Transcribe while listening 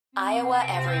Iowa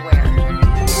Everywhere.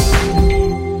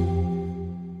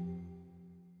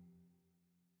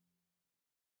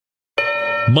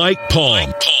 Mike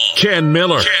Palm, Ken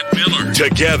Miller,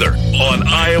 together on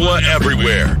Iowa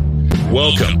Everywhere.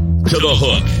 Welcome to The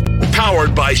Hook,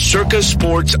 powered by Circa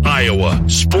Sports Iowa.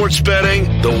 Sports betting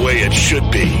the way it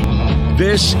should be.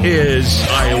 This is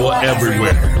Iowa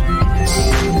Everywhere.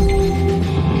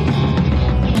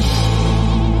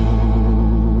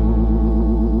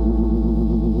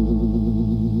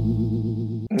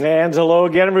 And hello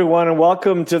again, everyone, and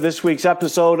welcome to this week's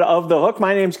episode of The Hook.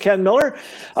 My name's Ken Miller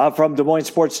from Des Moines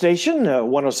Sports Station,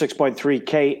 106.3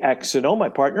 KXNO. My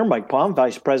partner, Mike Palm,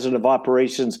 Vice President of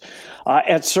Operations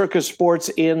at Circa Sports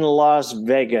in Las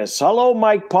Vegas. Hello,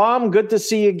 Mike Palm. Good to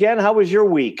see you again. How was your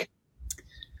week?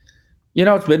 You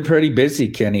know, it's been pretty busy,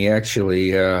 Kenny,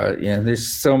 actually. There's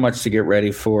so much to get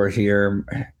ready for here.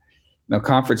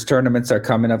 Conference tournaments are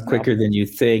coming up quicker than you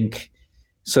think.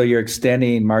 So you're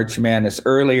extending March Madness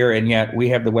earlier, and yet we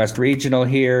have the West Regional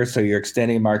here, so you're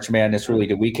extending March Madness really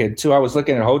to weekend too. I was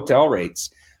looking at hotel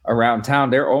rates around town.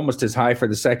 They're almost as high for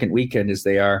the second weekend as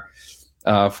they are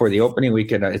for the opening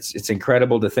weekend. It's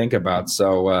incredible to think about.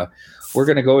 So we're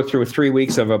going to go through 3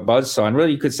 weeks of a buzzsaw, and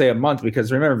really you could say a month,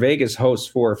 because remember, Vegas hosts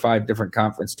 4 or 5 different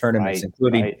conference tournaments,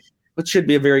 including what should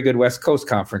be a very good West Coast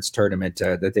Conference tournament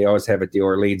that they always have at the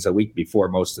Orleans a week before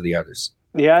most of the others.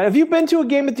 Yeah. Have you been to a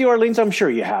game at the Orleans? I'm sure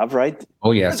you have, right?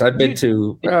 Oh, yes. I've been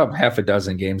to half a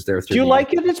dozen games there. Do you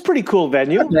like it? It's a pretty cool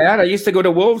venue. Not bad. I used to go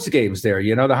to Wolves games there,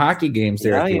 the hockey games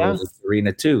there at the Wolves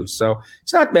Arena too. So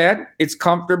it's not bad. It's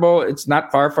comfortable. It's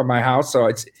not far from my house. So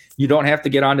you don't have to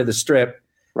get onto the strip.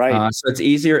 Right. So it's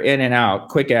easier in and out,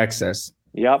 quick access.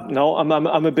 Yep. No, I'm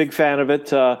a big fan of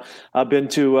it. I've been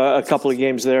to a couple of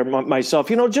games there myself.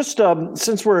 Just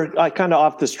since we're kind of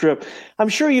off the strip, I'm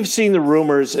sure you've seen the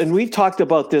rumors, and we've talked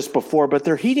about this before, but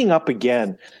they're heating up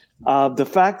again. The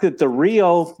fact that the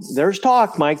Rio, there's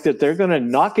talk, Mike, that they're going to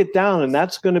knock it down, and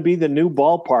that's going to be the new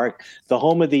ballpark, the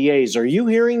home of the A's. Are you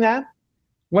hearing that?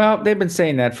 Well, they've been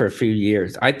saying that for a few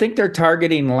years. I think they're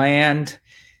targeting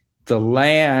the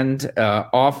land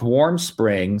off Warm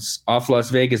Springs, off Las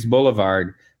Vegas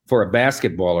Boulevard, for a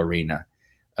basketball arena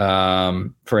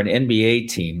for an NBA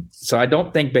team. So I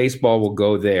don't think baseball will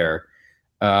go there.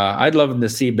 I'd love them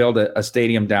to build a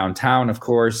stadium downtown, of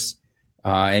course.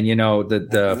 And,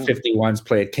 the 51s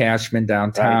play at Cashman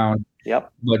downtown. Right.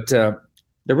 Yep. But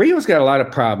the Rio's got a lot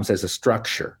of problems as a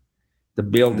structure. The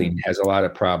building has a lot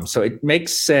of problems. So it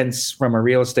makes sense from a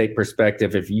real estate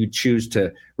perspective if you choose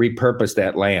to repurpose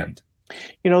that land.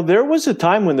 There was a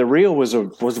time when the Rio was a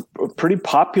pretty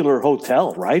popular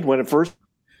hotel, right? When it first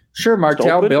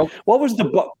Martell built. What was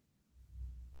the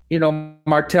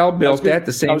Martell built that,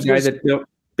 the same guy that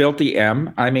built the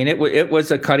M. I mean, it was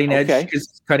a cutting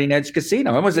edge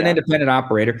casino. It was an independent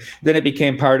operator. Then it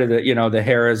became part of the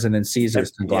Harrah's and then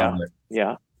Caesars conglomerate.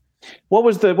 Yeah.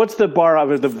 What's the bar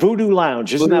of it? The Voodoo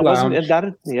Lounge, isn't that? Wasn't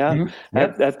that? Yeah,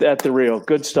 mm-hmm. At the Rio.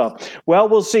 Good stuff. Well,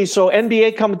 we'll see. So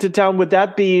NBA coming to town. Would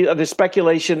that be the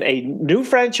speculation? A new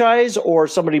franchise or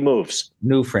somebody moves?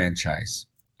 New franchise.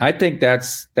 I think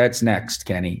that's next,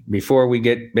 Kenny. Before we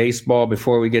get baseball,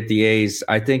 before we get the A's,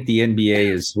 I think the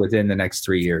NBA is within the next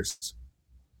 3 years.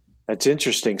 That's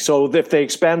interesting. So if they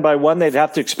expand by 1, they'd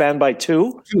have to expand by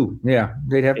 2? 2, yeah.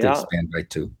 They'd have to expand by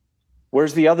 2.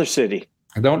 Where's the other city?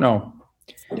 I don't know.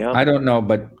 Yeah. I don't know,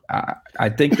 but I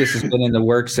think this has been in the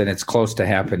works and it's close to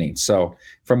happening. So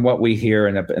from what we hear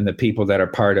and the people that are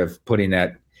part of putting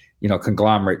that,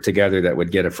 conglomerate together that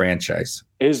would get a franchise.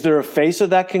 Is there a face of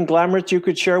that conglomerate you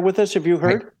could share with us? Have you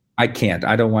heard? I can't.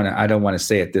 I don't want to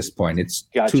say at this point. It's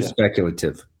too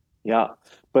speculative. Yeah.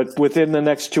 But within the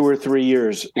next 2 or 3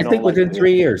 years. I think within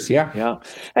 3 years, yeah. Yeah.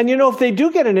 And, if they do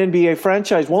get an NBA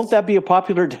franchise, won't that be a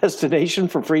popular destination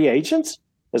for free agents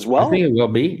as well? I think it will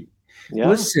be. Yeah.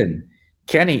 Listen,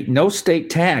 Kenny, no state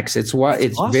tax. It's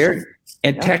awesome. Very –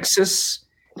 and Texas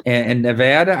and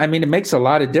Nevada, I mean, it makes a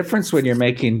lot of difference when you're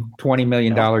making $20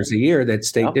 million a year. That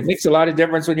state – it makes a lot of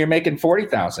difference when you're making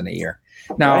 $40,000 a year.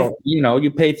 Now,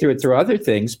 you pay through other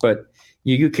things, but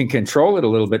you can control it a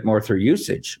little bit more through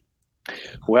usage.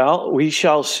 Well, we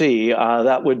shall see.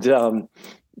 That would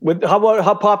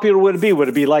how popular would it be? Would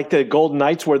it be like the Golden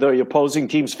Knights, where the opposing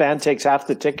team's fan takes half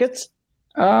the tickets?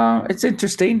 It's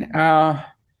interesting.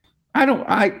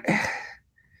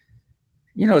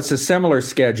 It's a similar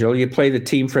schedule. You play the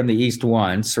team from the East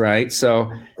once, right?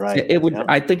 So it would. Yeah.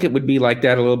 I think it would be like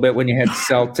that a little bit when you had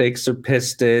Celtics or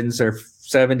Pistons or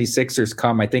 76ers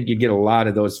come. I think you'd get a lot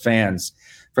of those fans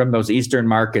from those Eastern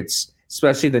markets,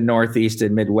 especially the Northeast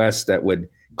and Midwest, that would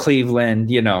Cleveland,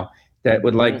 that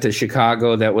would like to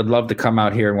Chicago, that would love to come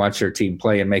out here and watch their team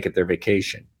play and make it their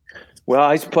vacation. Well,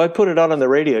 I put it out on the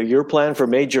radio. You're playing for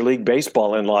Major League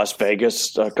Baseball in Las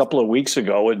Vegas a couple of weeks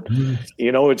ago, and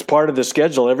it's part of the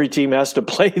schedule. Every team has to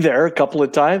play there a couple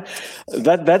of times.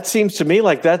 That seems to me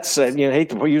like that's I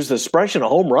hate to use the expression, a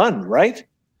home run, right?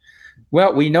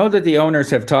 Well, we know that the owners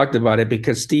have talked about it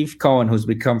because Steve Cohen, who's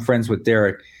become friends with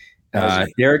Derek,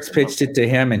 Derek's pitched it to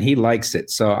him, and he likes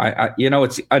it. So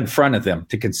it's in front of them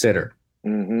to consider.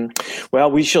 Mm-hmm.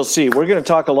 Well, we shall see. We're going to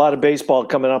talk a lot of baseball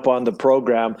coming up on the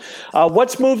program.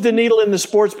 What's moved the needle in the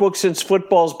sports book since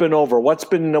football's been over? What's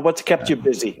kept you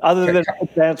busy other than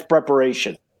advanced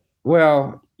preparation?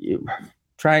 Well, you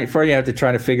have to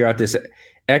try to figure out this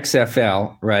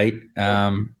XFL, right?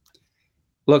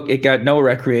 Look, it got no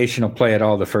recreational play at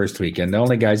all the first weekend. The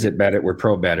only guys that bet it were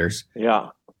pro bettors. Yeah.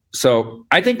 So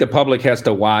I think the public has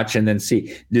to watch and then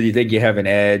see, do you think you have an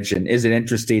edge? And is it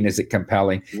interesting? Is it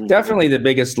compelling? Mm-hmm. Definitely the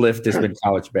biggest lift has been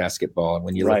college basketball. And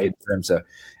when you look in terms of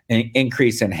an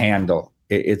increase in handle,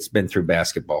 it's been through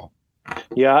basketball.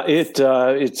 Yeah, it's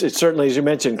certainly, as you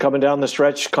mentioned, coming down the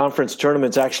stretch. Conference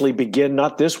tournaments actually begin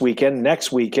not this weekend,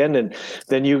 next weekend, and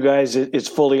then you guys, it's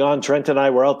fully on. Trent and I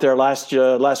were out there last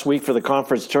week for the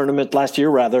conference tournament, last year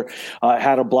rather,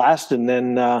 had a blast, and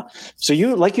then so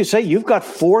you, like you say, you've got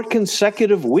 4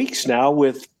 consecutive weeks now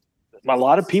with a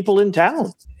lot of people in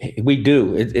town. We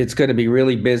do. It's going to be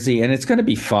really busy, and it's going to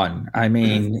be fun. I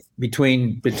mean,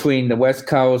 between the West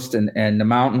Coast and the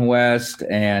Mountain West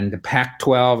and the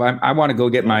Pac-12, I want to go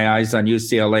get my eyes on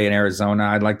UCLA and Arizona.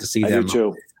 I'd like to see them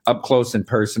up close and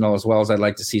personal, as well as I'd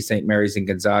like to see St. Mary's and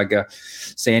Gonzaga,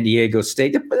 San Diego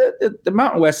State. The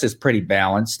Mountain West is pretty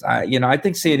balanced. I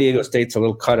think San Diego State's a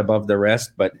little cut above the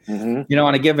rest, but on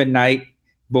a given night,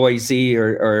 Boise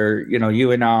or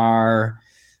UNR.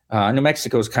 New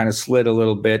Mexico's kind of slid a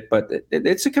little bit, but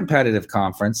it's a competitive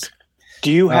conference. Do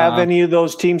you have any of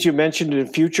those teams you mentioned in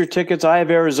future tickets? I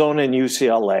have Arizona and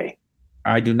UCLA.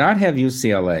 I do not have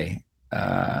UCLA.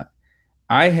 I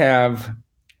have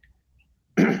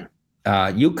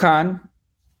UConn.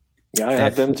 Yeah, I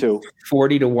have them too.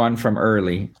 40-1 from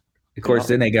early. Of course,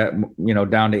 then they got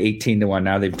down to 18-1.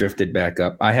 Now they've drifted back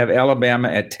up. I have Alabama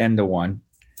at 10-1.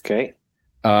 Okay.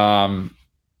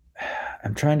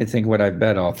 I'm trying to think what I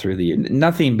bet all through the year.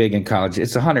 Nothing big in college.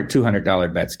 It's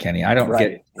 $100-$200 bets, Kenny. I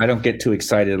don't get too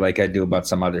excited like I do about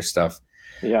some other stuff.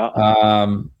 Yeah.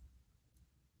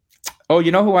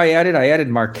 You know who I added? I added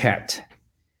Marquette.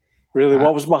 Really?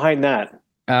 What was behind that?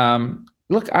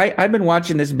 Look, I've been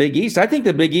watching this Big East. I think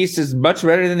the Big East is much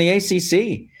better than the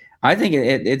ACC. I think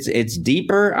it's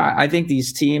deeper. I think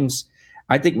these teams.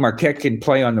 I think Marquette can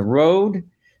play on the road.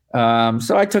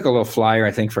 So I took a little flyer,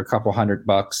 I think, for a couple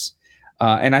 $100.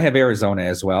 And I have Arizona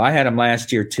as well. I had them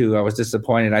last year, too. I was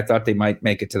disappointed. I thought they might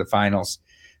make it to the finals.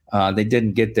 They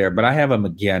didn't get there, but I have them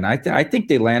again. I think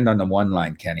they land on the 1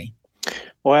 line, Kenny.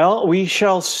 Well, we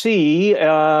shall see.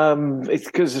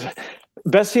 Because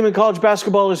best team in college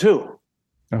basketball is who?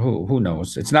 Who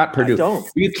knows? It's not Purdue.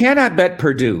 You cannot bet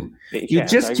Purdue. You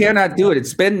just cannot do it.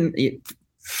 It's been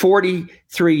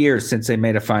 43 years since they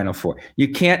made a Final Four.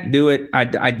 You can't do it.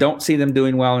 I don't see them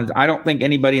doing well. And I don't think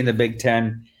anybody in the Big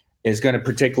Ten is going to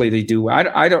particularly do.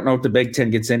 I don't know if the Big Ten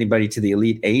gets anybody to the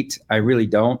Elite Eight. I really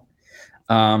don't.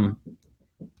 That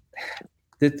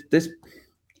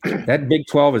Big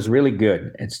 12 is really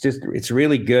good. It's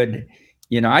really good.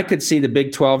 I could see the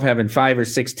Big 12 having 5 or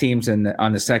 6 teams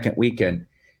on the second weekend.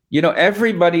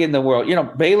 Everybody in the world.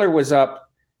 Baylor was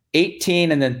up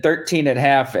 18 and then 13 at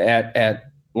half at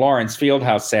Lawrence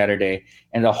Fieldhouse Saturday,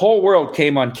 and the whole world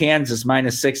came on Kansas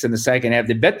 -6 in the second half.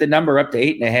 They bet the number up to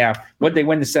 8.5. What'd they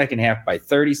win the second half by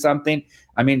 30 something?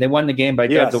 I mean, they won the game by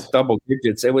double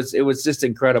digits. It was just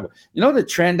incredible. The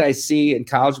trend I see in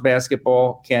college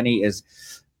basketball, Kenny, is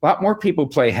a lot more people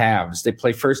play halves. They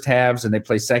play first halves and they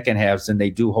play second halves than they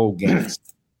do whole games.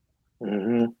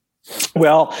 Mm-hmm.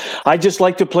 Well, I just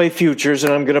like to play futures,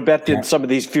 and I'm going to bet in some of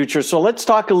these futures. So let's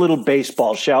talk a little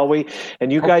baseball, shall we?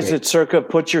 And you guys at Circa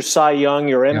put your Cy Young,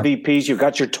 your MVPs, you've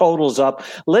got your totals up.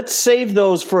 Let's save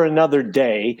those for another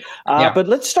day. But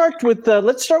let's start with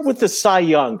the Cy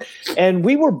Young. And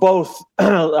we were both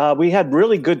we had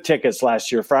really good tickets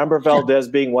last year. Framber Valdez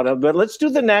being one of them. But let's do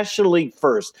the National League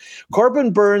first.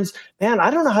 Corbin Burns, man, I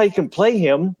don't know how you can play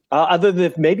him other than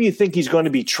if maybe you think he's going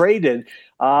to be traded.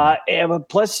 And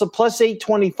plus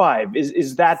 825.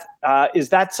 Is that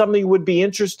something you would be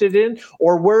interested in,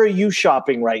 or where are you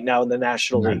shopping right now in the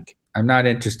National League? I'm not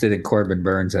interested in Corbin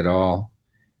Burns at all.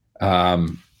 I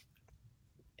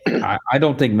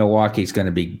don't think Milwaukee's going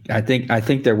to be. I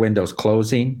think their window's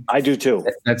closing. I do too.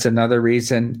 That's another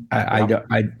reason.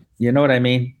 You know what I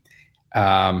mean?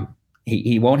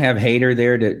 He won't have Hader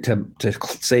there to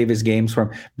save his games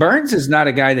from. Burns is not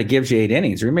a guy that gives you 8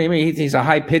 innings. Remember, he's a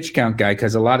high pitch count guy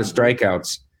because a lot of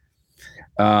strikeouts.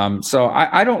 So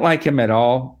I don't like him at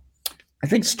all. I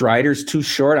think Strider's too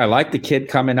short. I like the kid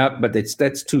coming up, but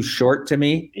that's too short to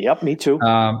me. Yep, me too.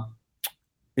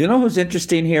 You know who's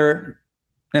interesting here?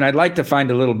 And I'd like to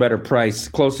find a little better price,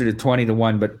 closer to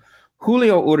 20-1, but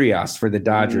Julio Urias for the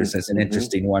Dodgers is an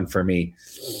interesting one for me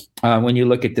when you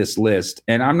look at this list.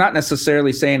 And I'm not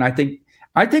necessarily saying I think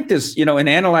this, in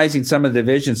analyzing some of the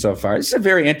divisions so far, it's a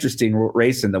very interesting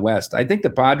race in the West. I think the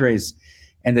Padres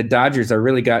and the Dodgers are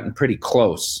really gotten pretty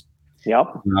close. Yep.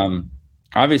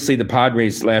 Obviously, the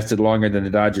Padres lasted longer than the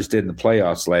Dodgers did in the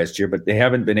playoffs last year, but they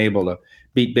haven't been able to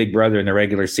beat Big Brother in the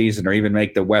regular season or even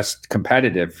make the West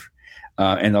competitive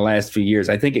in the last few years.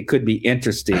 I think it could be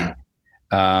interesting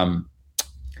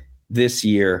this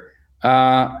year.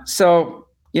 So,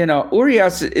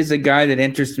 Urias is a guy that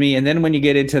interests me. And then when you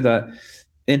get into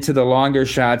the longer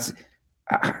shots,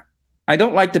 I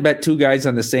don't like to bet 2 guys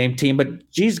on the same team, but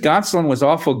geez, Gonsolin was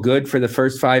awful good for the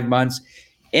first 5 months.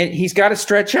 And he's got to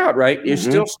stretch out, right? You're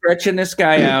still stretching this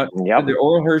guy out. Yep. The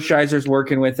Oral Hershiser's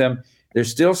working with him. They're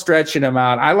still stretching him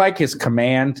out. I like his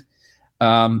command.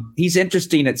 He's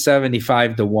interesting at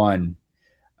 75-1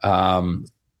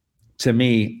 to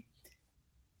me.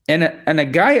 And a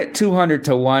guy at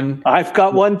 200-1. I've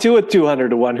got one too at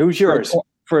 200-1. Who's yours?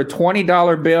 For a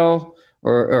 $20 bill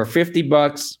or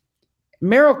 $50,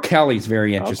 Merrill Kelly's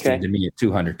very interesting to me at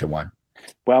 200-1.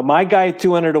 Well, my guy at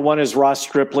 200-1 is Ross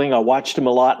Stripling. I watched him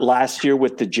a lot last year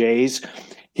with the Jays.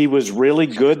 He was really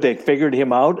good. They figured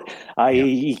him out.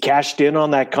 He cashed in on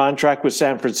that contract with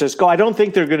San Francisco. I don't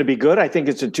think they're going to be good. I think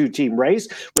it's a 2-team race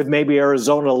with maybe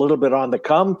Arizona a little bit on the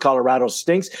come. Colorado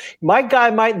stinks.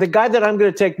 The guy that I'm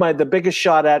going to take the biggest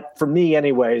shot at, for me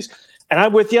anyways, and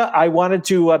I'm with you. I wanted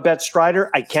to bet Strider.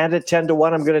 I can't at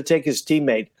 10-1. I'm going to take his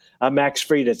teammate, Max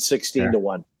Fried, at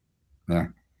 16-1. Yeah.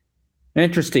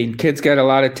 Interesting. Kid's got a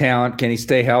lot of talent. Can he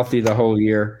stay healthy the whole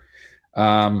year?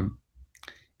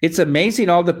 It's amazing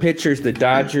all the pitchers the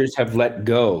Dodgers have let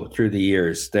go through the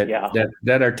years that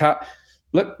are top.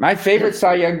 Look, my favorite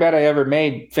Cy Young bet I ever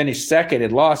made finished second.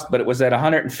 It lost, but it was at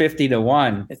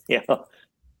 150-1. Yeah,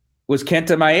 was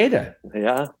Kenta Maeda.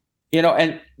 Yeah.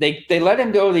 And they let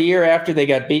him go the year after they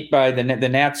got beat by the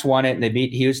Nats won it, and they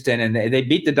beat Houston, and they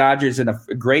beat the Dodgers in a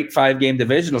great 5-game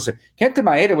divisional. So Kenta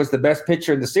Maeda was the best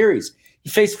pitcher in the series. He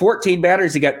faced 14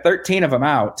 batters. He got 13 of them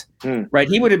out. Right?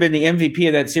 He would have been the MVP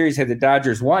of that series had the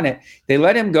Dodgers won it. They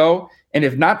let him go, and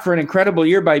if not for an incredible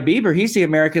year by Bieber, he's the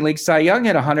American League Cy Young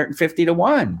at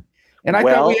 150-1. And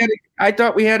I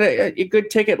thought we had a good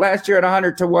ticket last year at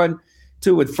 100-1.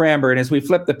 Too with Framber, and as we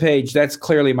flip the page, that's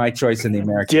clearly my choice in the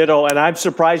American. Ditto, and I'm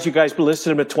surprised you guys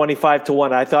listed him at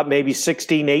 25-1. I thought maybe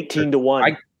 16,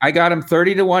 18-1. I got him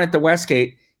 30-1 at the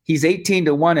Westgate. He's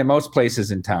 18-1 in most places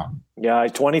in town. Yeah,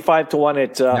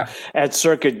 25-1 at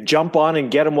Circuit. Jump on and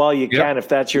get him while you can if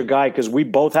that's your guy, because we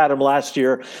both had him last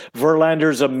year.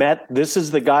 Verlander's a Met. This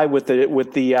is the guy with the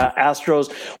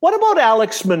Astros. What about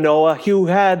Alex Manoah, who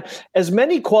had as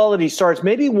many quality starts,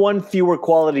 maybe one fewer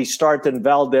quality start than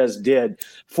Valdez did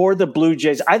for the Blue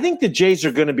Jays? I think the Jays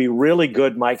are going to be really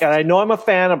good, Mike. And I know I'm a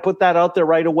fan. I put that out there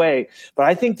right away. But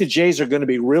I think the Jays are going to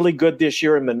be really good this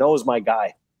year, and Manoah's my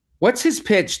guy. What's his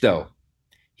pitch, though?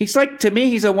 To me,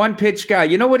 he's a one-pitch guy.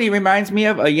 You know what he reminds me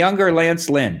of? A younger Lance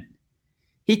Lynn.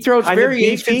 He throws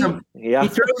variations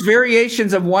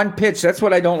of one pitch. That's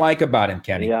what I don't like about him,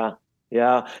 Kenny.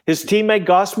 Yeah. His teammate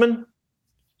Gausman?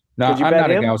 No, I'm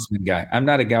not a Gausman guy. I'm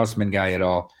not a Gausman guy at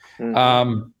all.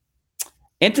 Mm-hmm.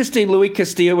 Interesting, Luis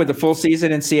Castillo with a full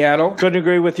season in Seattle. Couldn't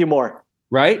agree with you more.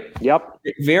 Right? Yep.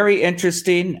 Very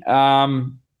interesting.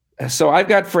 So I've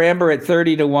got Framber at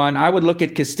 30-1. I would look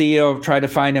at Castillo, try to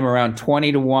find him around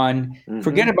 20-1. Mm-hmm.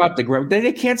 Forget about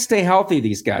they can't stay healthy,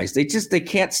 these guys. They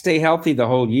can't stay healthy the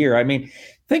whole year. I mean,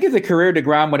 think of the career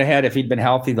DeGrom would have had if he'd been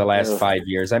healthy the last 5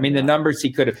 years. I mean, the numbers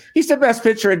he could have. He's the best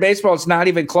pitcher in baseball. It's not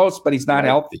even close, but he's not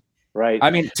healthy. Right. I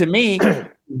mean, to me,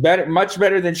 much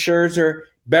better than Scherzer,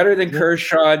 better than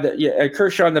Kershaw.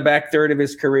 Kershaw in the back third of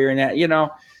his career, and that,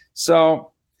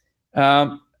 So,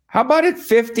 how about at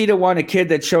 50-1, a kid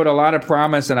that showed a lot of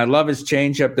promise, and I love his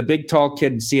changeup, the big tall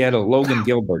kid in Seattle, Logan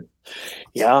Gilbert.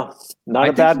 Yeah, not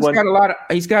a bad one.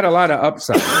 He's got a lot of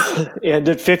upside. And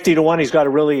at 50-1, he's got a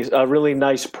really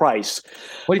nice price.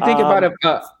 What do you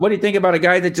think about a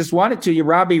guy that just wanted to?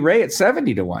 Robbie Ray at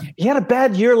 70-1. He had a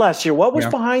bad year last year. What was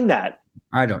behind that?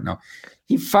 I don't know.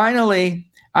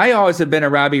 I always have been a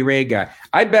Robbie Ray guy.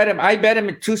 I bet him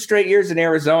in 2 straight years in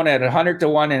Arizona at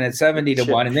 100-1 and at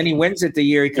 70-1, and then he wins it the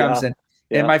year he comes in.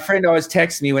 And my friend always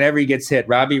texts me whenever he gets hit,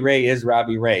 Robbie Ray is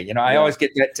Robbie Ray. I always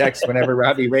get that text whenever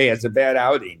Robbie Ray has a bad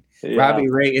outing. Yeah. Robbie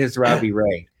Ray is Robbie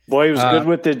Ray. Boy, he was good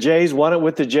with the Jays, won it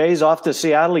with the Jays off to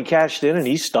Seattle. He cashed in, and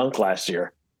he stunk last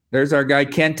year. There's our guy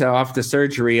Kenta off the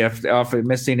surgery off of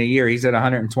missing a year. He's at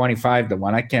 125 to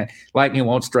 1. I can't. Lightning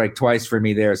won't strike twice for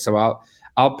me there, so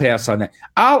I'll pass on that.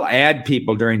 I'll add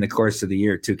people during the course of the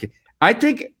year too. I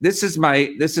think this is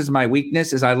my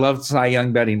weakness is I love Cy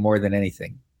Young betting more than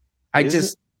anything. I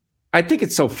think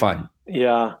it's so fun.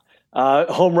 Yeah.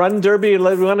 Home run derby. We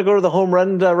want to go to the home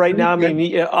run right now. I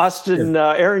mean,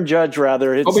 Aaron Judge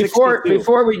rather.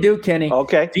 Before we do, Kenny.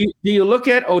 Okay. Do you look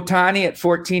at Ohtani at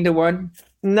 14 to 1?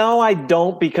 No, I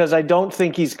don't, because I don't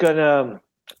think he's gonna.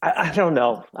 I don't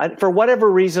know. For whatever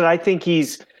reason, I think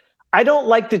I don't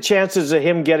like the chances of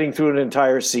him getting through an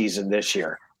entire season this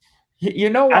year. You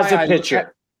know why? As a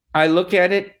pitcher, I look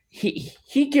at it.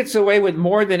 He gets away with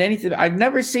more than anything. I've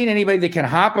never seen anybody that can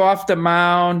hop off the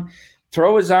mound,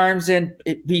 throw his arms in,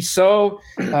 be so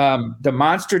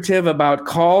demonstrative about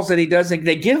calls that he doesn't.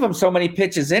 They give him so many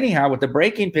pitches anyhow with the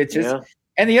breaking pitches,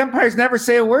 and the umpires never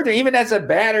say a word. Even as a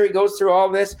batter, he goes through all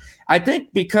this. I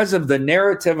think because of the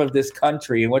narrative of this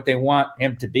country and what they want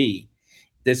him to be,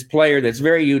 this player that's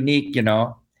very unique,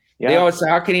 They always say,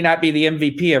 how can he not be the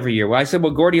MVP every year? Well, I said,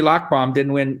 Gordy Lockbaum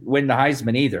didn't win the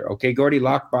Heisman either. Okay, Gordy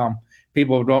Lockbaum,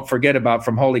 people don't forget about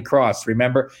from Holy Cross.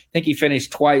 Remember, I think he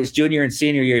finished twice, junior and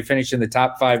senior year. He finished in the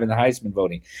top 5 in the Heisman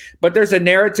voting. But there's a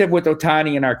narrative with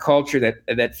Ohtani in our culture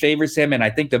that favors him, and I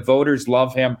think the voters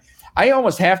love him. I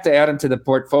almost have to add him to the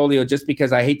portfolio just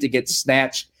because I hate to get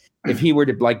snatched if he were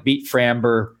to beat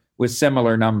Framber with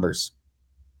similar numbers.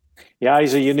 Yeah,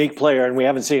 he's a unique player, and we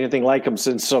haven't seen anything like him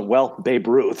since, Babe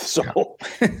Ruth. So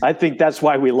I think that's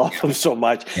why we love him so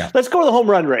much. Yeah. Let's go to the home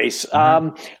run race.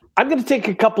 I'm going to take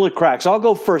a couple of cracks. I'll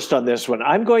go first on this one.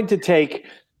 I'm going to take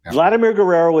Vladimir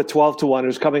Guerrero at 12 to 1,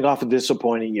 who's coming off a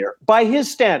disappointing year. By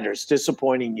his standards,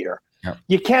 disappointing year. Yeah.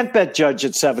 You can't bet Judge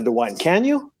at 7 to 1, can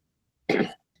you?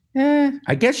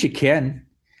 I guess you can.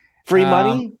 Free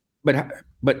money?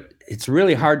 But it's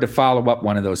really hard to follow up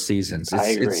one of those seasons. I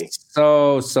agree. It's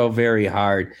so very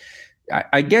hard.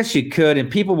 I guess you could, and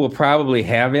people will probably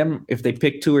have him. If they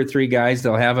pick 2 or 3 guys,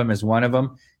 they'll have him as one of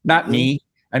them. Not me.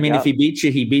 I mean, if he beats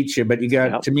you, he beats you. But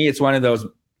to me, it's one of those,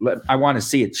 I want to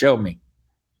see it. Show me.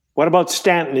 What about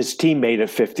Stanton, his teammate, at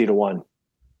 50 to 1?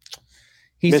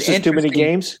 He misses too many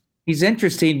games? He's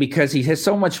interesting because he has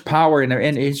so much power,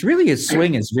 and his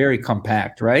swing is very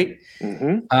compact, right?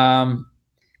 Mm-hmm.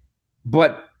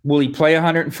 But will he play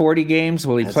 140 games?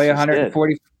 Will he play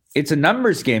 140? It's a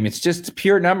numbers game. It's just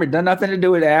pure number. Done nothing to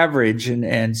do with average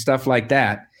and stuff like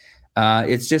that.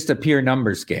 It's just a pure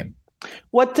numbers game.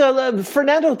 What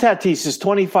Fernando Tatis is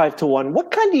 25 to 1.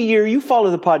 What kind of year? You follow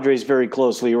the Padres very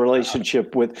closely, your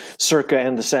relationship with Circa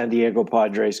and the San Diego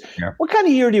Padres. Yeah. What kind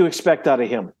of year do you expect out of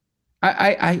him?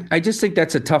 I just think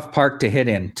that's a tough park to hit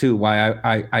in, too, why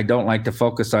I don't like to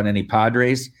focus on any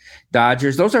Padres,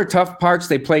 Dodgers. Those are tough parks.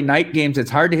 They play night games.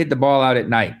 It's hard to hit the ball out at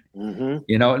night. Mm-hmm.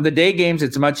 In the day games,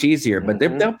 it's much easier. But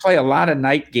they'll play a lot of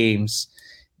night games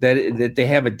that they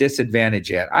have a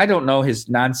disadvantage at. I don't know his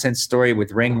nonsense story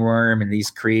with ringworm and these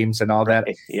creams and all that.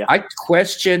 Yeah. I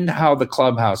question how the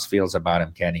clubhouse feels about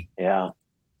him, Kenny.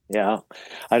 Yeah,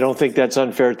 I don't think that's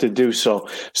unfair to do so.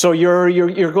 So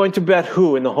you're going to bet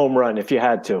who in the home run if you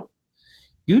had to?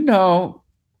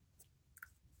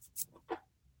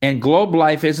 And Globe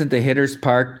Life isn't the hitter's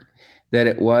park that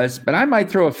it was, but I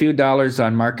might throw a few dollars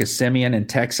on Marcus Semien in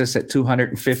Texas at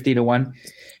 250 to 1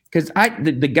 because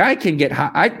the guy can get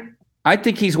high. I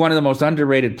think he's one of the most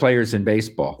underrated players in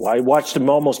baseball. Well, I watched him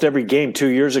almost every game 2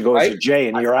 years ago as a Jay,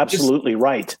 and you're absolutely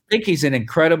right. I think he's an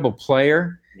incredible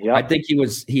player. Yep. I think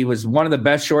he was one of the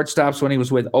best shortstops when he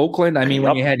was with Oakland. I mean,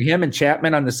 when you had him and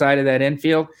Chapman on the side of that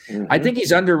infield, I think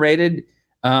he's underrated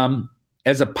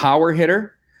as a power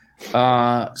hitter.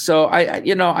 So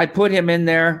I put him in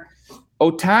there.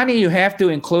 Ohtani, you have to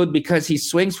include because he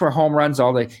swings for home runs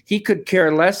all day. He could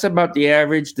care less about the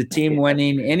average, the team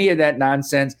winning, any of that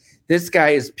nonsense. This guy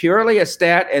is purely a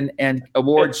stat and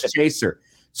awards chaser.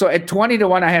 So at 20 to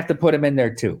 1, I have to put him in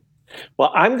there too.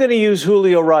 Well, I'm going to use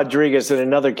Julio Rodriguez in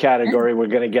another category we're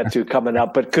going to get to coming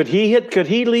up. But could he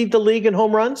lead the league in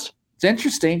home runs? It's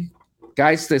interesting.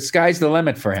 Guys, the sky's the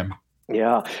limit for him.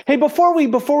 Yeah. Hey, before we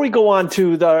go on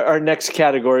to our next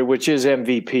category, which is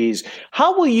MVPs,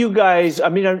 how will you guys – I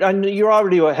mean, you're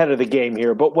already ahead of the game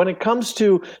here, but when it comes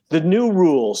to the new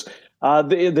rules –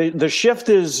 the shift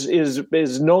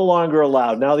is no longer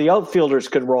allowed. Now the outfielders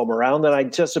can roam around, and I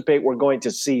anticipate we're going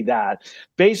to see that.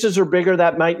 Bases are bigger.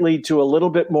 That might lead to a little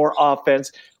bit more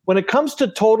offense. when it comes to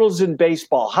totals in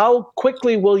baseball, how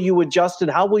quickly will you adjust and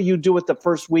how will you do it the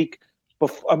first week?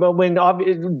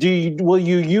 Will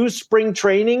you use spring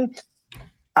training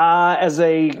as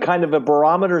a kind of a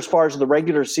barometer as far as the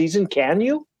regular season? Can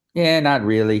you? Yeah, not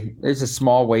really. There's a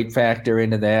small weight factor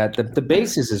into that. The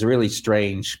bases is really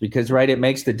strange because, right, it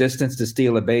makes the distance to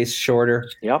steal a base shorter.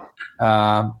 Yep.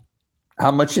 How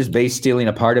much is base stealing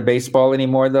a part of baseball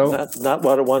anymore, though? That's not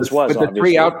what it once was. With the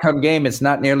three outcome game, it's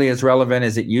not nearly as relevant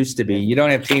as it used to be. You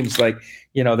don't have teams like,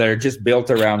 that are just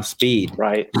built around speed.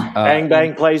 Right. Bang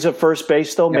Bang plays at first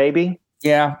base, though, maybe?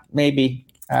 Yeah, maybe.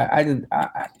 I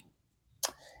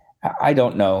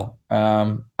don't know.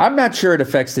 I'm not sure it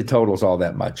affects the totals all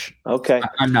that much. Okay.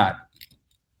 I'm not.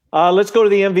 Let's go to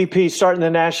the MVP, starting the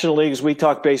National Leagues. We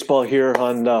talk baseball here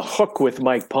on the Hook with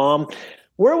Mike Palm.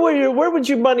 Where would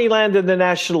you money land in the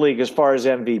National League as far as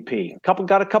MVP?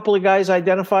 Got a couple of guys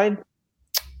identified?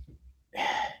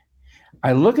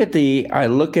 I look at the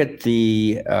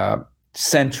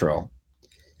Central,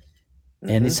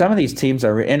 and some of these teams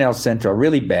are NL Central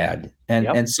really bad,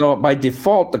 and so by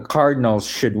default the Cardinals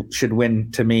should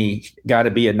win. To me, got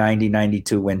to be a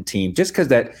 90-92 win team, just because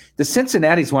the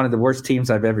Cincinnati's one of the worst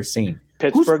teams I've ever seen.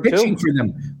 Pittsburgh Who's pitching for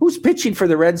them? Who's pitching for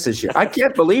the Reds this year? I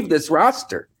can't believe this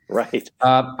roster. Right.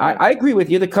 I agree with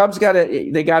you. The Cubs got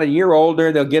a year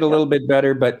older. They'll get a little bit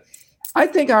better, but I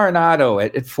think Arenado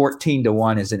at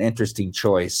 14-1 is an interesting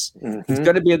choice. He's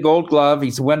going to be a Gold Glove.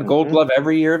 He's won Gold Glove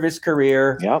every year of his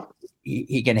career. Yep.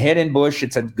 He can hit in Busch.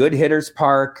 It's a good hitter's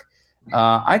park.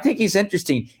 I think he's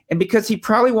interesting, and because he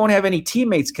probably won't have any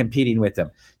teammates competing with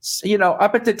him.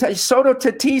 Up at the Soto,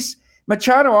 Tatis,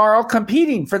 Machado are all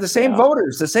competing for the same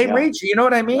voters, the same region. You know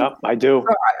what I mean? Yep, I do.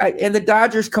 So and the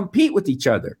Dodgers compete with each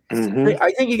other.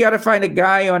 I think you got to find a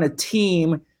guy on a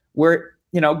team where,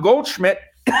 Goldschmidt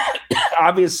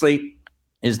obviously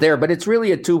is there, but it's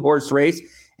really a 2-horse race,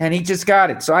 and he just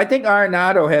got it. So I think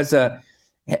Arenado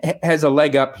has a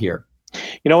leg up here.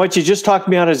 You know what? You just talked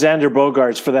me out of Xander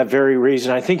Bogaerts for that very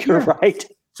reason. I think you're right.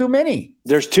 Too many.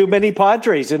 There's too many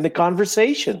Padres in the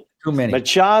conversation. Too many.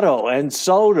 Machado and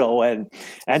Soto and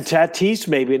Tatis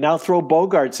maybe. Now throw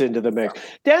Bogaerts into the mix.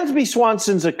 Dansby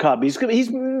Swanson's a Cub.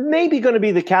 He's maybe going to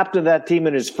be the captain of that team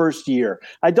in his first year.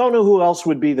 I don't know who else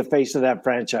would be the face of that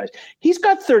franchise. He's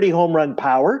got 30 home run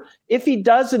power. If he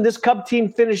does and this Cub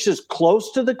team finishes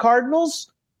close to the Cardinals,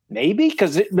 maybe,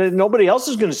 because nobody else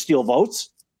is going to steal votes.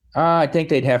 I think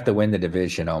they'd have to win the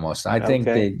division almost. I think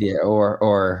I think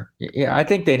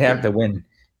they'd have to win.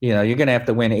 You're going to have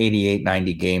to win 88,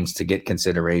 90 games to get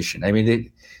consideration. I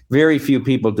mean, very few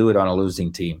people do it on a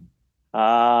losing team.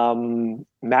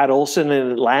 Matt Olson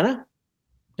in Atlanta.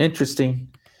 Interesting.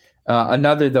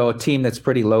 Another, though, a team that's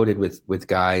pretty loaded with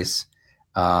guys.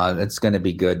 That's going to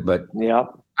be good. But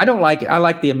I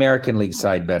like the American League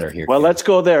side better here. Well, let's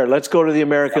go there. Let's go to the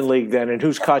American League then. And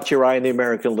who's caught your eye in the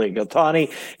American League?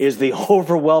 Ohtani is the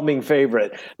overwhelming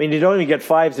favorite. I mean, you don't even get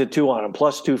 5-2 on him,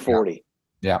 plus 240.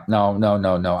 Yeah, no.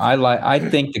 I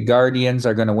think the Guardians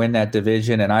are going to win that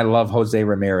division, and I love Jose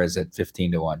Ramirez at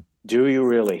 15-1. Do you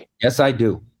really? Yes, I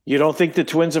do. You don't think the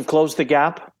Twins have closed the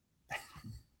gap?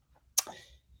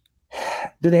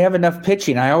 Do they have enough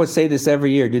pitching? I always say this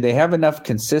every year. Do they have enough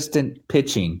consistent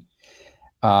pitching?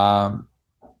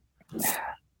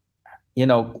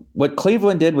 What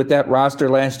Cleveland did with that roster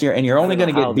last year, and you're only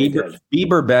going to get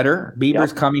Bieber better.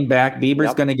 Bieber's coming back.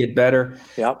 Bieber's going to get better.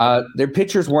 Yep. Their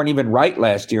pitchers weren't even right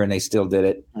last year, and they still did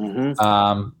it.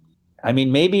 I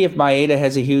mean, maybe if Maeda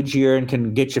has a huge year and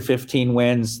can get you 15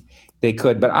 wins, they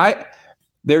could. But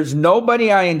there's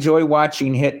nobody I enjoy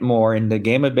watching hit more in the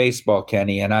game of baseball,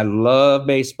 Kenny, and I love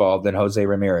baseball, than Jose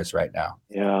Ramirez right now.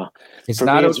 Yeah. It's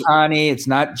not Ohtani. It's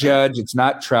not Judge. It's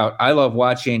not Trout. I love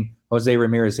watching Jose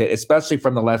Ramirez hit, especially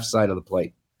from the left side of the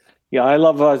plate. Yeah, I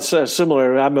love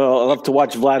similar. I love to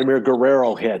watch Vladimir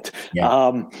Guerrero hit.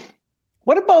 Yeah.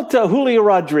 What about Julio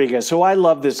Rodriguez, who I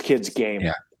love this kid's game?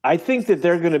 Yeah. I think that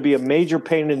they're going to be a major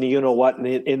pain in the you-know-what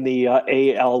in the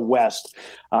AL West.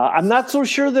 I'm not so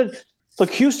sure that –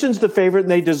 look, Houston's the favorite,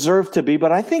 and they deserve to be,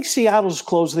 but I think Seattle's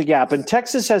closed the gap, and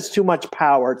Texas has too much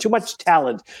power, too much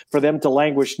talent for them to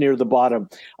languish near the bottom.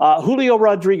 Julio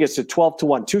Rodriguez at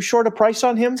 12-1. Too short a price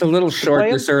on him? It's a little short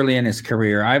this early in his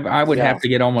career. I would have to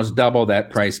get almost double that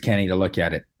price, Kenny, to look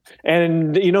at it.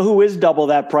 And you know who is double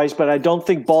that price, but I don't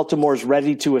think Baltimore's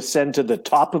ready to ascend to the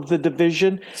top of the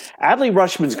division? Adley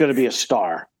Rutschman's going to be a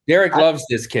star. Derek loves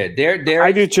this kid. Derek,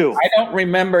 I do too. I don't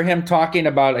remember him talking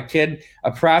about a kid,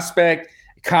 a prospect,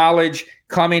 college,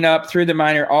 coming up through the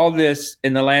minor, all this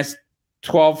in the last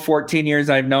 12, 14 years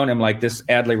I've known him like this,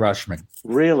 Adley Rutschman.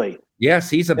 Really? Yes,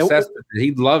 he's obsessed with it.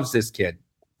 He loves this kid.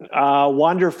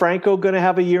 Wander Franco going to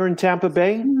have a year in Tampa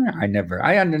Bay? I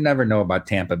never know about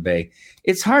Tampa Bay.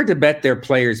 It's hard to bet their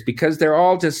players because they're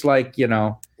all just like,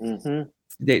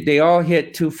 they all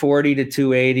hit 240 to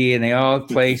 280 and they all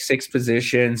play 6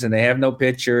 positions and they have no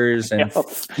pitchers and,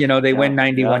 they win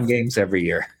 91 games every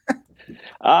year.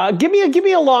 Give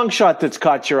me a long shot that's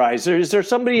caught your eyes. Is there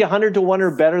somebody 100 to 1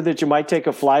 or better that you might take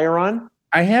a flyer on?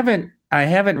 I haven't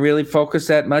really focused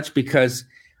that much because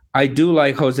I do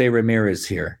like Jose Ramirez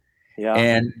here. Yeah.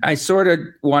 And I sort of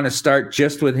want to start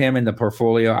just with him in the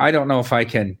portfolio. I don't know if I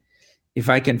can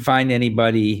find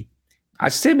anybody.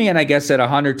 Simeon, I guess, at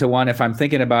 100 to 1. If I'm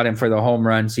thinking about him for the home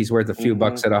runs, he's worth a few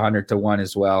bucks at 100 to 1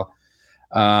 as well.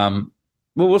 But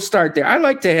we'll start there. I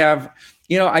like to have,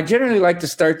 I generally like to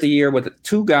start the year with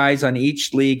 2 guys on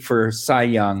each league for Cy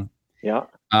Young. Yeah.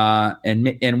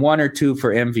 And 1 or 2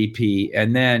 for MVP,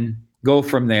 and then go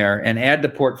from there and add the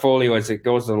portfolio as it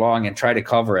goes along and try to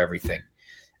cover everything.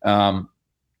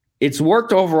 It's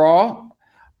worked overall.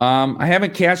 I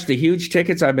haven't cashed the huge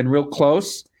tickets. I've been real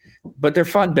close, but they're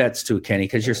fun bets too, Kenny,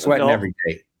 because you're sweating every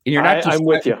day. And you're not I'm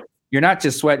with you. You're not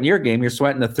just sweating your game. You're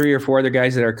sweating the 3 or 4 other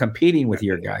guys that are competing with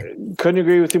your guy. Couldn't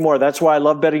agree with you more. That's why I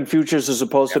love betting futures as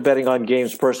opposed to betting on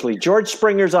games personally. George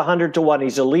Springer's 100 to 1.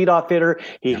 He's a leadoff hitter.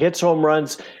 He hits home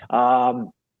runs.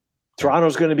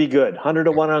 Toronto's going to be good. 100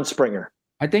 to 1 on Springer.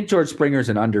 I think George Springer's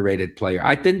an underrated player.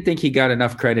 I didn't think he got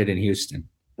enough credit in Houston.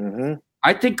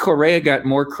 I think Correa got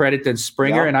more credit than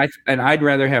Springer, and I'd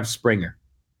rather have Springer.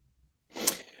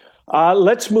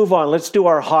 Let's move on. Let's do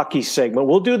our hockey segment.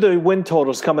 We'll do the win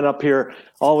totals coming up here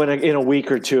in a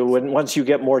week or two once you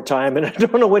get more time. And I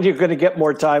don't know when you're going to get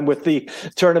more time with the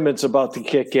tournaments about to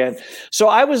kick in. So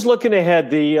I was looking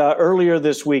ahead earlier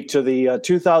this week to the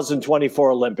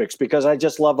 2024 Olympics because I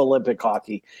just love Olympic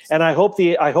hockey. And I hope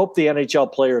the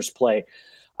NHL players play.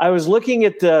 I was looking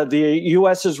at the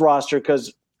U.S.'s roster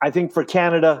because I think for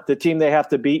Canada, the team they have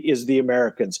to beat is the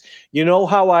Americans. You know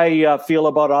how I feel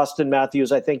about Austin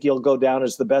Matthews. I think he'll go down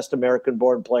as the best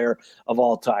American-born player of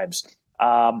all times.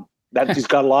 He's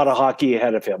got a lot of hockey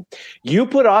ahead of him. You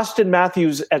put Austin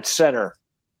Matthews at center.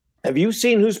 Have you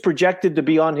seen who's projected to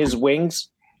be on his wings?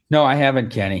 No, I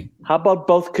haven't, Kenny. How about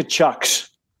both Kachucks?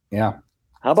 Yeah.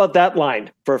 How about that line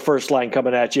for a first line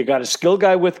coming at you? You got a skill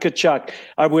guy with Kachuk,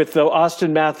 with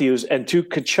Austin Matthews, and 2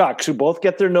 Kachucks who both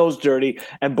get their nose dirty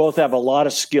and both have a lot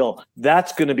of skill.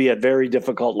 That's going to be a very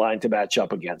difficult line to match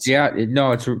up against. Yeah,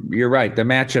 no, you're right. The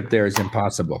matchup there is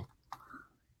impossible.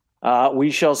 We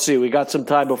shall see. We got some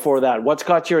time before that. What's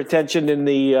caught your attention in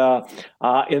the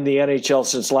NHL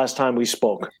since last time we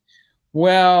spoke?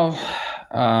 Well,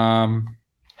 I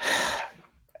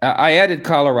added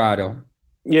Colorado.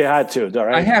 You had to, all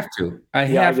right? I have to. I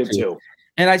did too.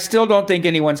 And I still don't think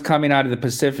anyone's coming out of the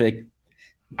Pacific.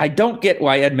 I don't get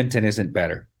why Edmonton isn't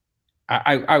better.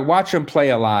 I watch them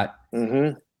play a lot.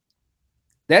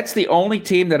 That's the only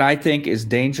team that I think is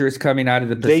dangerous coming out of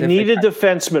the Pacific. They need a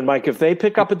defenseman, Mike. If they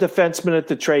pick up a defenseman at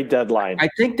the trade deadline, I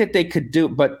think that they could do.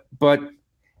 But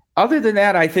other than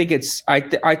that, I think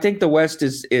I think the West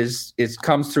is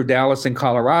comes through Dallas and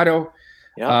Colorado.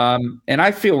 Yeah. And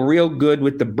I feel real good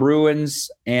with the Bruins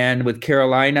and with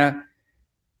Carolina.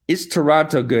 Is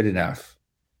Toronto good enough?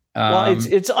 Well,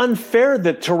 it's unfair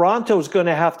that Toronto's going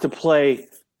to have to play.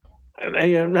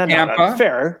 Not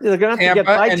unfair. They're going to have to get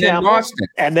by Tampa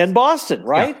and then Boston,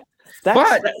 right?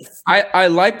 Yeah. I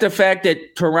like the fact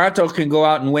that Toronto can go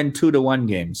out and win 2-1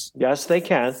 games. Yes, they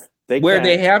can.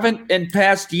 They haven't in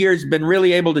past years been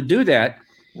really able to do that,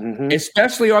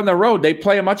 especially on the road. They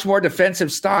play a much more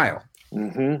defensive style.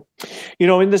 In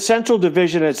the Central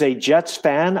Division, as a Jets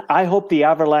fan, I hope the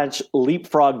Avalanche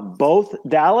leapfrog both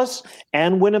Dallas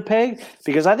and Winnipeg,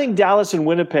 because I think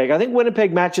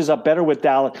Winnipeg matches up better with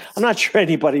Dallas. I'm not sure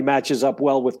anybody matches up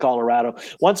well with Colorado.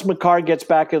 Once McCarr gets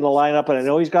back in the lineup, and I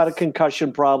know he's got a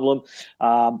concussion problem,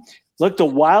 look, the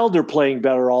Wild are playing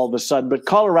better all of a sudden, but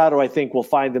Colorado, I think, will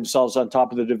find themselves on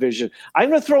top of the division. I'm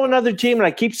going to throw another team, and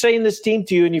I keep saying this team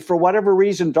to you, and you, for whatever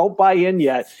reason, don't buy in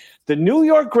yet. The New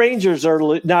York Rangers are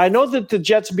 – now, I know that the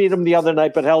Jets beat them the other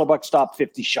night, but Hellebuck stopped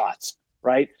 50 shots,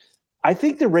 right? I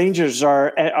think the Rangers are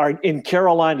in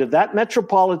Carolina, that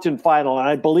Metropolitan Final, and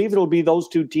I believe it'll be those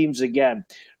 2 teams again.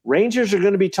 Rangers are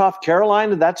going to be tough.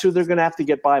 Carolina, that's who they're going to have to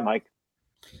get by, Mike.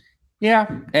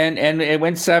 Yeah, and it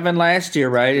went 7 last year,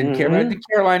 right? And I think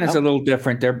Carolina's a little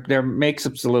different. Their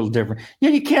mix-up's a little different.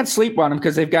 Yeah, you can't sleep on them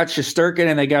because they've got Shesterkin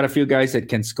and they got a few guys that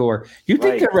can score. You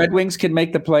think the Red Wings can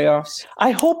make the playoffs?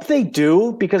 I hope they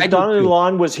do, because Donovan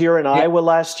Lawn was here in Iowa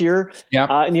last year. Yeah,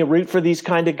 and you root for these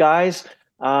kind of guys.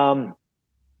 I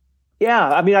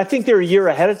mean, I think they're a year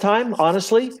ahead of time,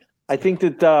 honestly. I think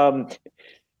that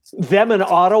Them and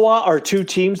Ottawa are two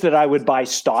teams that I would buy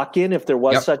stock in if there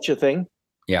was such a thing.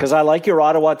 Yeah. Because I like your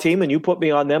Ottawa team, and you put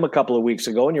me on them a couple of weeks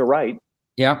ago, and you're right.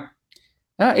 Yeah.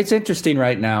 It's interesting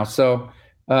right now. So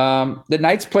the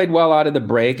Knights played well out of the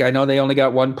break. I know they only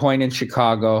got 1 point in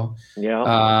Chicago.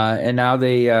 Yeah. And now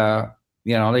they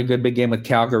good big game with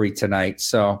Calgary tonight.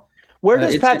 So where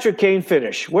does Patrick Kane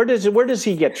finish? Where does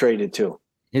he get traded to?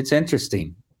 It's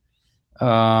interesting.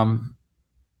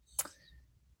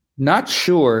 Not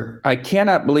sure. I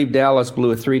cannot believe Dallas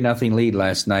blew a 3-0 lead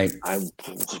last night. I'm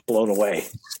blown away.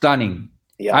 Stunning.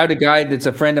 Yeah. I had a guy that's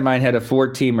a friend of mine had a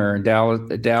 4-teamer, and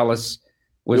Dallas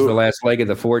was the last leg of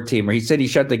the 4-teamer. He said he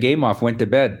shut the game off, went to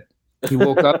bed. He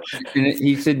woke up, and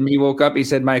he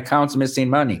said, my account's missing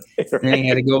money. Right. And he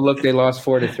had to go look. They lost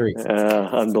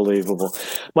 4-3. Unbelievable.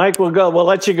 Mike, we'll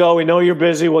let you go. We know you're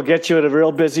busy. We'll get you at a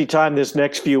real busy time this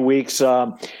next few weeks.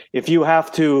 If you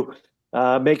have to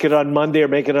make it on Monday or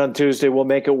make it on Tuesday, we'll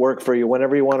make it work for you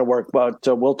whenever you want to work. But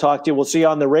we'll talk to you. We'll see you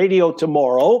on the radio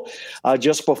tomorrow,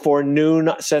 just before noon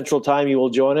Central Time. You will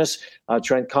join us,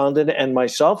 Trent Condon and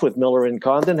myself with Miller and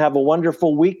Condon. Have a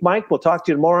wonderful week, Mike. We'll talk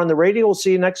to you tomorrow on the radio. We'll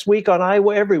see you next week on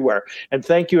Iowa Everywhere. And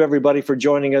thank you, everybody, for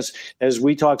joining us as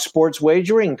we talk sports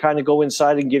wagering and kind of go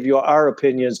inside and give you our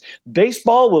opinions.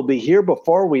 Baseball will be here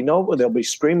before we know it. They'll be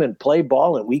screaming play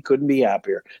ball, and we couldn't be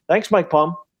happier. Thanks, Mike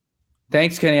Palm.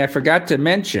 Thanks, Kenny. I forgot to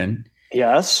mention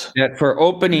that for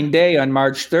opening day on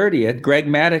March 30th, Greg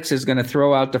Maddux is going to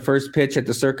throw out the first pitch at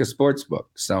the Circa Sportsbook.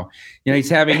 So, he's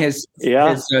having his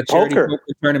charity poker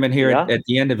tournament here at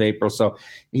the end of April. So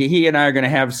he and I are going to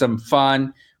have some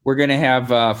fun. We're going to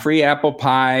have free apple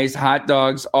pies, hot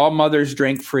dogs, all mothers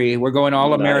drink free. We're going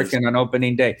all American on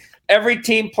opening day. Every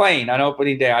team playing on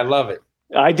opening day. I love it.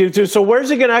 I do too. So where's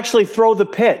he going to actually throw the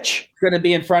pitch? It's going to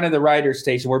be in front of the rider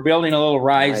station. We're building a little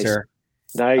riser.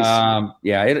 Nice.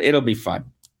 It'll be fun.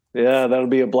 Yeah, that'll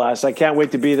be a blast. I can't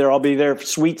wait to be there. I'll be there for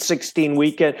Sweet 16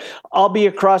 weekend. I'll be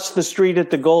across the street at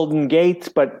the Golden Gate,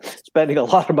 but spending a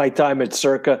lot of my time at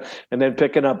Circa and then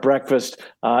picking up breakfast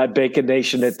at Bacon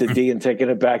Nation at the D and taking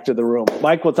it back to the room.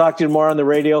 Mike, we'll talk to you more on the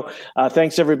radio.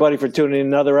 Thanks, everybody, for tuning in.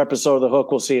 Another episode of The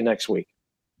Hook. We'll see you next week.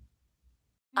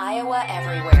 Iowa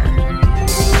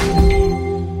Everywhere.